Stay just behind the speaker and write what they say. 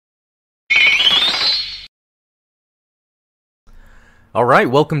All right,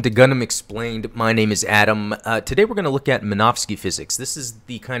 welcome to Gundam Explained. My name is Adam. Today we're going to look at Minovsky physics. This is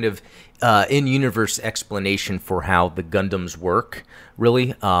the kind of in-universe explanation for how the Gundams work,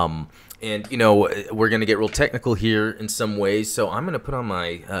 really. We're going to get real technical here in some ways, so I'm going to put on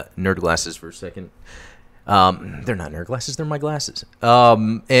my nerd glasses for a second. They're not nerd glasses, they're my glasses.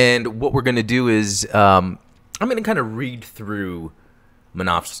 And what we're going to do is I'm going to kind of read through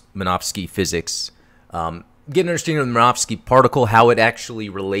Minovsky physics, get an understanding of the Minovsky particle, how it actually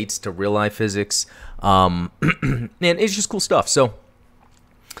relates to real-life physics, and it's just cool stuff. So,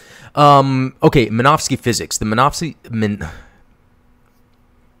 okay, Minovsky physics. The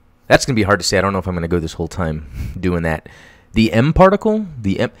that's going to be hard to say. I don't know if I'm going to go this whole time doing that. The M particle?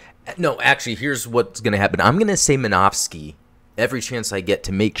 No, actually, here's what's going to happen. I'm going to say Minovsky every chance I get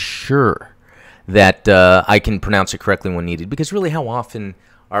to make sure that I can pronounce it correctly when needed, because really, how often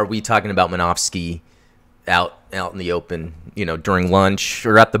are we talking about Minovsky out in the open, during lunch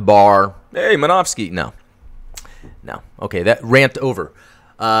or at the bar? Hey, Minovsky. No. Okay, that rant over.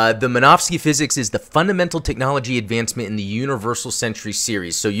 The Minovsky physics is the fundamental technology advancement in the Universal Century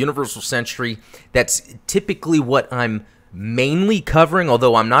series. So Universal Century, that's typically what I'm mainly covering,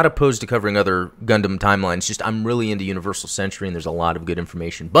 although I'm not opposed to covering other Gundam timelines. Just I'm really into Universal Century, and there's a lot of good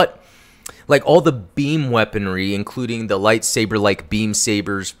information. But like all the beam weaponry, including the lightsaber-like beam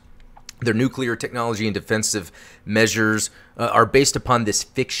sabers, their nuclear technology and defensive measures are based upon this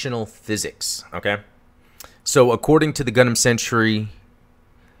fictional physics, okay? So according to the Gundam Century,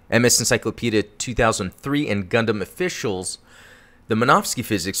 MS Encyclopedia 2003, and Gundam officials, the Minovsky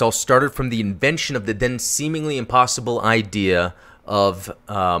physics all started from the invention of the then seemingly impossible idea of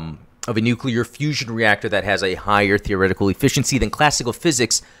a nuclear fusion reactor that has a higher theoretical efficiency than classical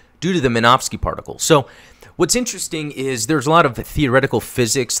physics due to the Minovsky particle. So what's interesting is there's a lot of theoretical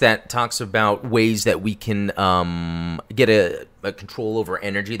physics that talks about ways that we can get a control over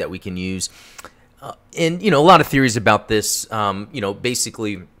energy that we can use. And, a lot of theories about this,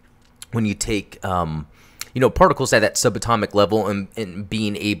 basically when you take, particles at that subatomic level and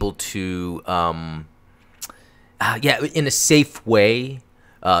being able to, in a safe way,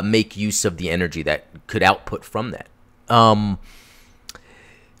 make use of the energy that could output from that.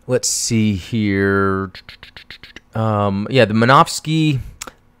 Let's see here. The Minovsky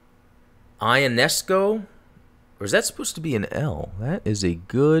Ionesco, or is that supposed to be an L? That is a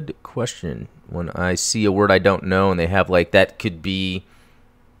good question. When I see a word I don't know and they have like that, could be,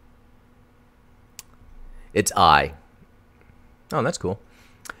 it's I. Oh, that's cool.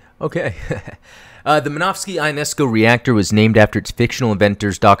 Okay. The Minovsky Ionesco reactor was named after its fictional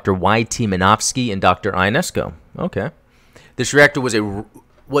inventors, Dr. Y.T. Minovsky and Dr. Ionesco. Okay. This reactor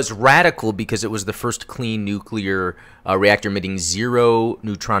was radical because it was the first clean nuclear reactor emitting zero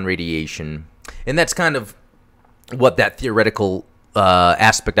neutron radiation. And that's kind of what that theoretical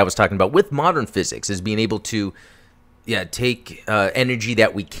aspect I was talking about with modern physics, is being able to take energy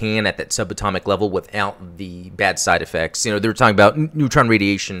that we can at that subatomic level without the bad side effects. They were talking about neutron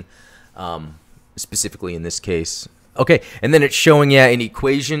radiation specifically in this case. Okay, and then it's showing an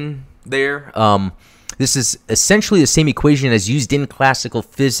equation there. This is essentially the same equation as used in classical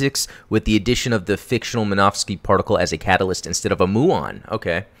physics with the addition of the fictional Minovsky particle as a catalyst instead of a muon.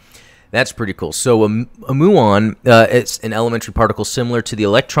 Okay, that's pretty cool. So a muon, it's an elementary particle similar to the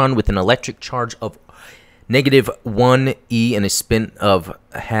electron with an electric charge of -1 and a spin of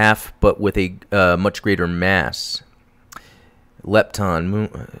half, but with a much greater mass.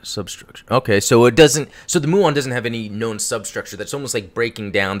 Lepton substructure. Okay, so it doesn't. So the muon doesn't have any known substructure. That's almost like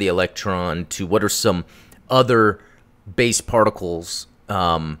breaking down the electron to what are some other base particles.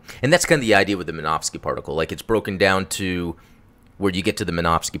 And that's kind of the idea with the Minovsky particle. Like it's broken down to where you get to the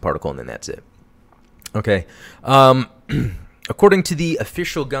Minovsky particle, and then that's it. Okay. According to the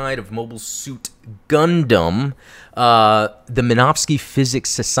official guide of Mobile Suit Gundam, the Minovsky Physics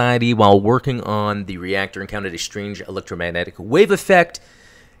Society, while working on the reactor, encountered a strange electromagnetic wave effect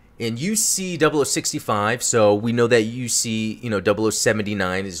in UC 0065. So we know that UC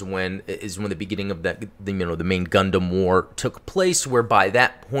 0079 is when the beginning of the main Gundam War took place. Where by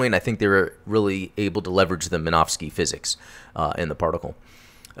that point, I think they were really able to leverage the Minovsky physics in the particle.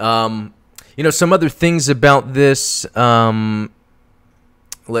 Some other things about this,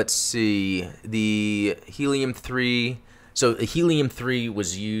 let's see, the helium-3, so helium-3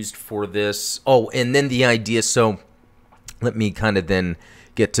 was used for this. Oh, and then the idea, so let me kind of then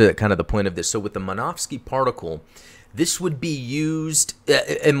get to kind of the point of this. So with the Minovsky particle, this would be used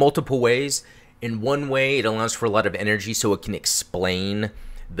in multiple ways. In one way, it allows for a lot of energy, so it can explain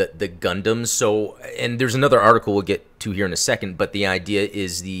the Gundams. So, and there's another article we'll get to here in a second, but the idea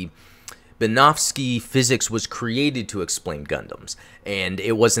is Minovsky physics was created to explain Gundams, and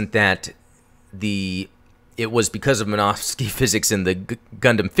it wasn't that it was because of Minovsky physics in the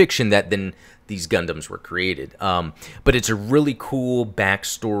Gundam fiction that then these Gundams were created. But it's a really cool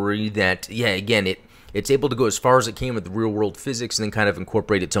backstory that, yeah, again, it's able to go as far as it can with real-world physics and then kind of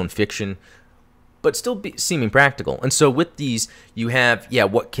incorporate its own fiction, but still seeming practical. And so with these, you have,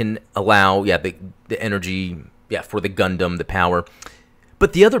 what can allow, the energy, for the Gundam, the power.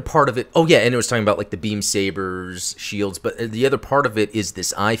 But the other part of it, and it was talking about like the beam sabers, shields, but the other part of it is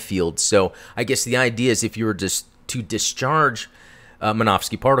this eye field. So I guess the idea is if you were just to discharge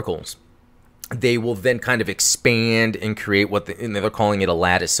Minovsky particles, they will then kind of expand and create and they're calling it a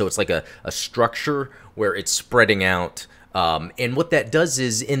lattice. So it's like a structure where it's spreading out. And what that does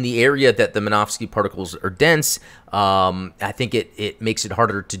is in the area that the Minovsky particles are dense, I think it makes it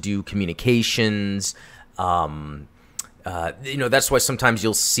harder to do communications. That's why sometimes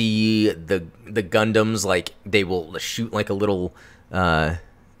you'll see the Gundams, like they will shoot like a little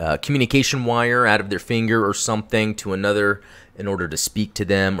communication wire out of their finger or something to another in order to speak to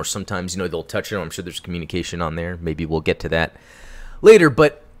them, or sometimes, they'll touch it. I'm sure there's communication on there. Maybe we'll get to that later,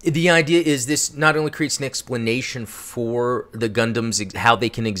 but the idea is this not only creates an explanation for the Gundams, how they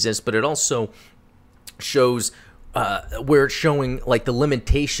can exist, but it also shows where it's showing like the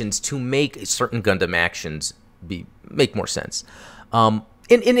limitations to make certain Gundam actions make more sense. And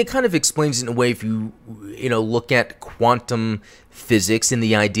it kind of explains it in a way if you look at quantum physics and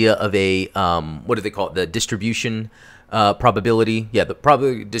the idea of a what do they call it, the distribution probability, the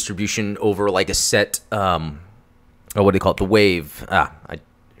probability distribution over like a set what do they call it, the wave. I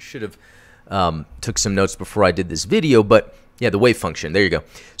should have took some notes before I did this video, but the wave function, there you go.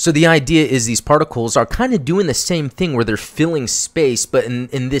 So the idea is these particles are kind of doing the same thing where they're filling space, but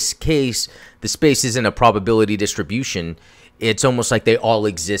in this case, the space isn't a probability distribution. It's almost like they all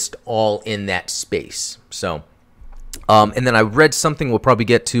exist all in that space. So, and then I read something we'll probably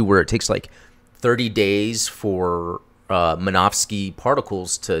get to where it takes like 30 days for Minovsky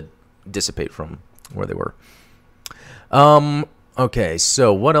particles to dissipate from where they were. Okay,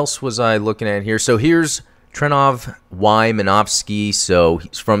 so what else was I looking at here? So here's Trenov Y. Minovsky. So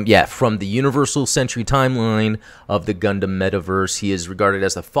he's from the Universal Century timeline of the Gundam metaverse. He is regarded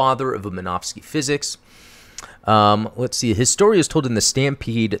as the father of Minovsky physics. Let's see. His story is told in The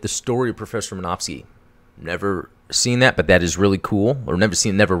Stampede, the story of Professor Minovsky. Never seen that, but that is really cool. Or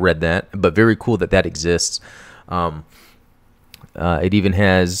never read that, but very cool that exists. It even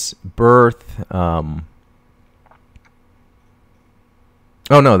has birth.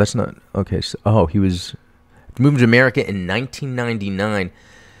 Oh, no, that's not. Okay, so, he was moved to America in 1999.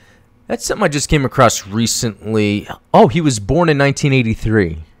 That's something I just came across recently. Oh, he was born in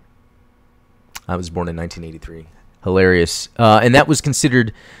 1983. I was born in 1983. Hilarious. And that was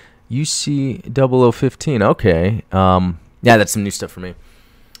considered UC 0015. Okay. That's some new stuff for me.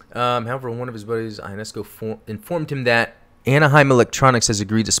 However, one of his buddies, Ionesco, informed him that Anaheim Electronics has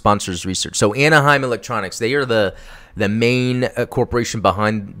agreed to sponsor his research. So Anaheim Electronics, they are the main corporation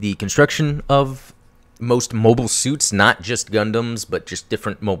behind the construction of most mobile suits, not just Gundams, but just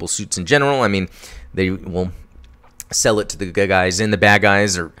different mobile suits in general. I mean, they will sell it to the good guys and the bad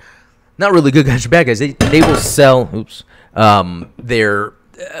guys, or not really good guys or bad guys. They will sell their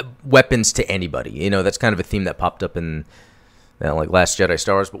weapons to anybody. That's kind of a theme that popped up in like Last Jedi,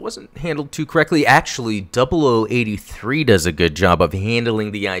 Star Wars, but wasn't handled too correctly. Actually, 0083 does a good job of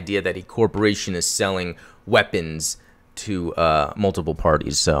handling the idea that a corporation is selling weapons to multiple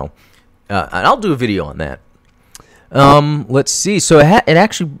parties. So, and I'll do a video on that. Let's see. So it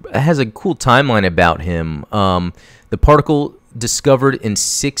actually has a cool timeline about him. The particle discovered in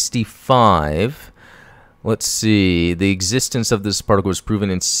 65. Let's see. The existence of this particle was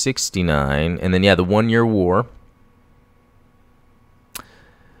proven in 69. And then, the 1 year war.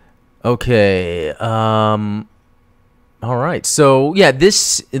 Okay. All right. So,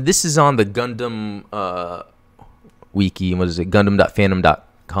 this is on the Gundam wiki. What is it?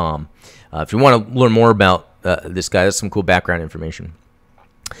 Gundam.fandom.com. If you want to learn more about this guy, that's some cool background information.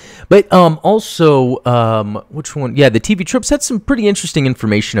 But also, which one? The TV Tropes had some pretty interesting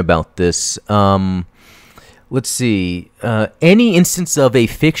information about this. Let's see. Any instance of a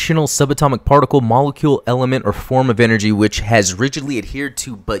fictional subatomic particle, molecule, element, or form of energy which has rigidly adhered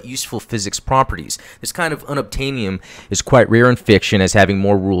to but useful physics properties. This kind of unobtainium is quite rare in fiction, as having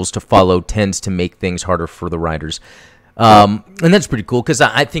more rules to follow tends to make things harder for the writers. And that's pretty cool, because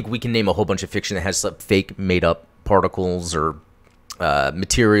I think we can name a whole bunch of fiction that has some fake, made-up particles or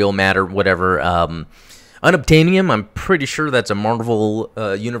material, matter, whatever. Unobtainium, I'm pretty sure that's a Marvel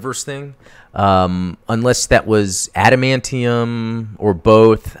universe thing. Unless that was adamantium or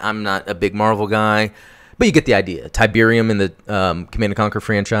both. I'm not a big Marvel guy, but you get the idea. Tiberium in the Command & Conquer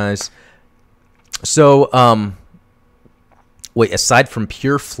franchise. So, wait, aside from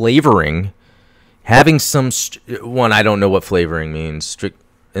pure flavoring, having some... one, I don't know what flavoring means. Strict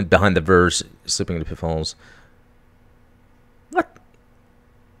behind the verse, slipping into pitfalls. What?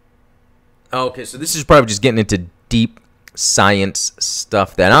 Oh, okay, so this is probably just getting into deep science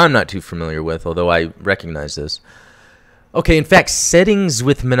stuff that I'm not too familiar with, although I recognize this. Okay, in fact, settings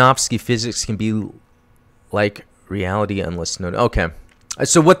with Minovsky physics can be like reality unless known. Okay,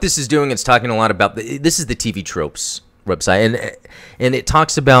 so what this is doing, it's talking a lot about... this is the TV Tropes website, and it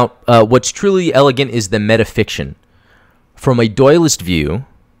talks about what's truly elegant is the metafiction. From a Doyleist view,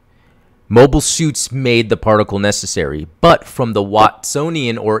 mobile suits made the particle necessary, but from the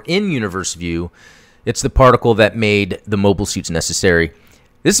Watsonian or in-universe view, it's the particle that made the mobile suits necessary.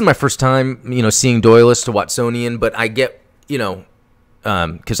 This is my first time, seeing Doyleist to Watsonian, but I get,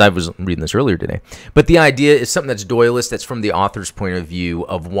 because I was reading this earlier today. But the idea is something that's Doyleist, that's from the author's point of view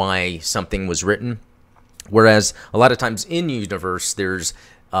of why something was written. Whereas a lot of times in universe, there's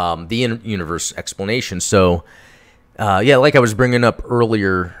the in-universe explanation. So, yeah, like I was bringing up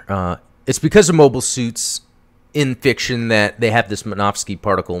earlier, it's because of mobile suits in fiction that they have this Minovsky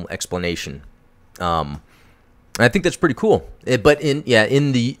particle explanation. I think that's pretty cool. But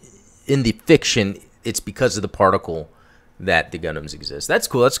in the fiction, it's because of the particle that the Gundams exist. That's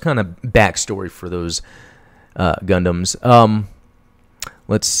cool. That's kind of backstory for those Gundams.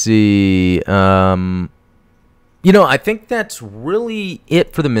 Let's see. I think that's really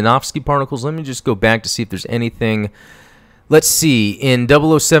it for the Minovsky particles. Let me just go back to see if there's anything. Let's see. In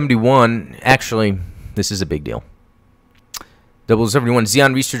 0071, actually, this is a big deal. 0071,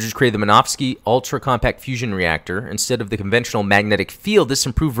 Xeon researchers created the Minovsky ultra-compact fusion reactor. Instead of the conventional magnetic field, this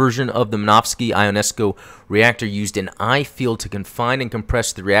improved version of the Minovsky Ionesco reactor used an I field to confine and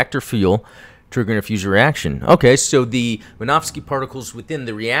compress the reactor fuel, triggering a fusion reaction. Okay, so the Minovsky particles within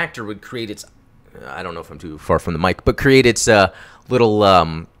the reactor would create its... I don't know if I'm too far from the mic, but create its little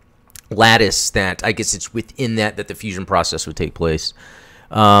lattice that I guess it's within that the fusion process would take place.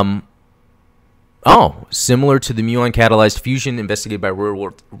 Similar to the muon catalyzed fusion investigated by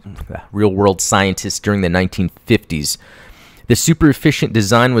real-world scientists during the 1950s. The super efficient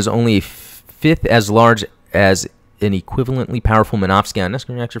design was only a fifth as large as an equivalently powerful Minovsky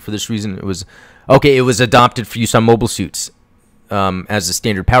Ionesco reactor. For this reason, it was adopted for use on mobile suits as a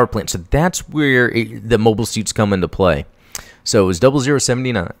standard power plant. So that's where the mobile suits come into play. So it was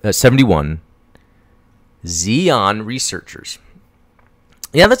 0071 Xeon researchers.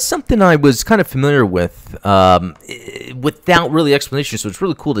 Yeah, that's something I was kind of familiar with without really explanation. So it's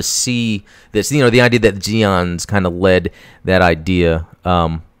really cool to see this. The idea that Xeons kind of led that idea.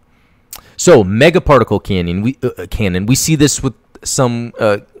 So megaparticle cannon. We see this with some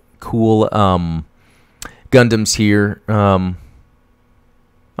cool Gundams here.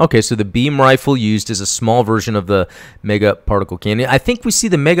 Okay, so the beam rifle used is a small version of the megaparticle cannon. I think we see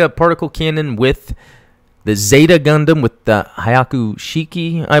the megaparticle cannon with the Zeta Gundam with the Hayaku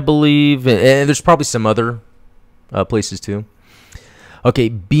Shiki, I believe. And there's probably some other places too. Okay,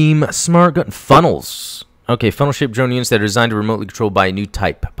 beam smart gun funnels. Okay, funnel-shaped drone units that are designed to remotely control by a new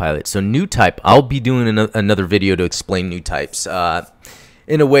type pilot. So new type, I'll be doing another video to explain new types.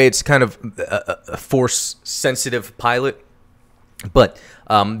 In a way, it's kind of a force-sensitive pilot. But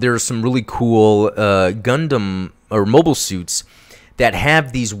there's some really cool Gundam or mobile suits that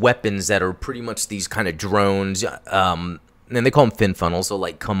have these weapons that are pretty much these kind of drones, and they call them fin funnels. They'll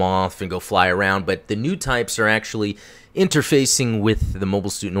like come off and go fly around, but the new types are actually interfacing with the mobile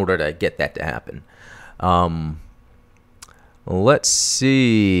suit in order to get that to happen. Let's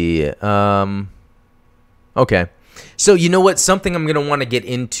see. Okay, so you know what? Something I'm going to want to get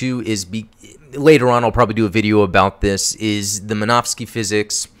into is later on. I'll probably do a video about this. Is the Minovsky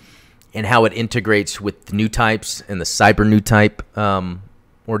physics and how it integrates with the new types and the cyber new type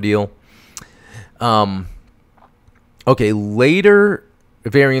ordeal. Okay, later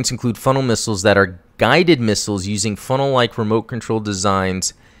variants include funnel missiles that are guided missiles using funnel-like remote control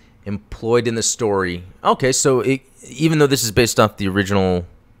designs employed in the story. Okay, so even though this is based off the original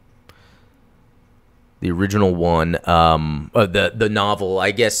one, the novel,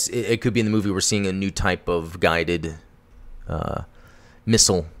 I guess it could be in the movie we're seeing a new type of guided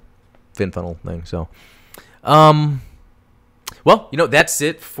missile fin funnel thing. So well, that's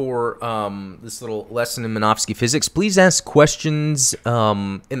it for this little lesson in Minovsky physics. Please ask questions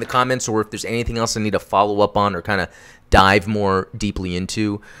in the comments, or if there's anything else I need to follow up on or kind of dive more deeply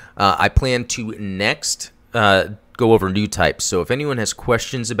into. I plan to next go over new types. So if anyone has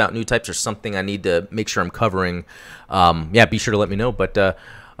questions about new types or something I need to make sure I'm covering, yeah, be sure to let me know. But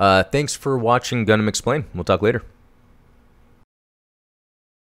thanks for watching Gundam Explain. We'll talk later.